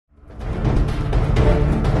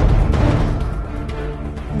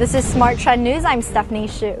This is Smart Trend News. I'm Stephanie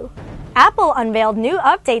Hsu. Apple unveiled new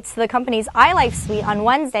updates to the company's iLife suite on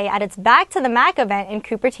Wednesday at its Back to the Mac event in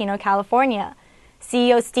Cupertino, California.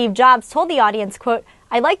 CEO Steve Jobs told the audience, quote,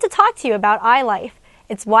 "I'd like to talk to you about iLife.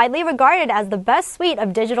 It's widely regarded as the best suite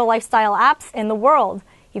of digital lifestyle apps in the world.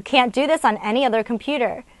 You can't do this on any other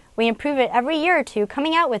computer. We improve it every year or two,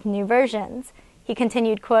 coming out with new versions." He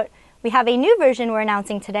continued, quote, "We have a new version we're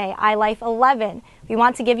announcing today, iLife 11. We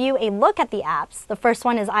want to give you a look at the apps. The first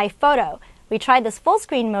one is iPhoto. We tried this full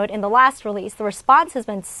screen mode in the last release. The response has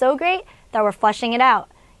been so great that we're fleshing it out.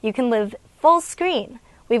 You can live full screen.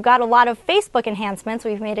 We've got a lot of Facebook enhancements.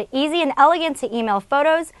 We've made it easy and elegant to email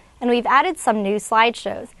photos, and we've added some new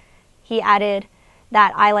slideshows." He added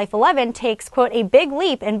that iLife 11 takes, quote, "a big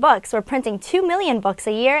leap in books. We're printing 2 million books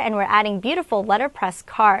a year, and we're adding beautiful letterpress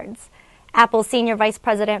cards." Apple Senior Vice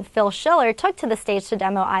President Phil Schiller took to the stage to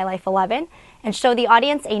demo iLife 11 and show the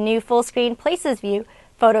audience a new full-screen Places view,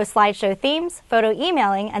 photo slideshow themes, photo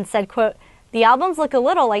emailing, and said, quote, "The albums look a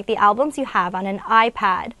little like the albums you have on an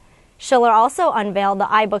iPad." Schiller also unveiled the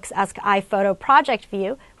iBooks-esque iPhoto project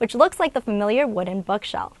view, which looks like the familiar wooden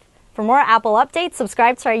bookshelf. For more Apple updates,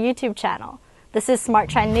 subscribe to our YouTube channel. This is Smart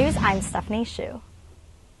Trend News. I'm Stephanie Hsu.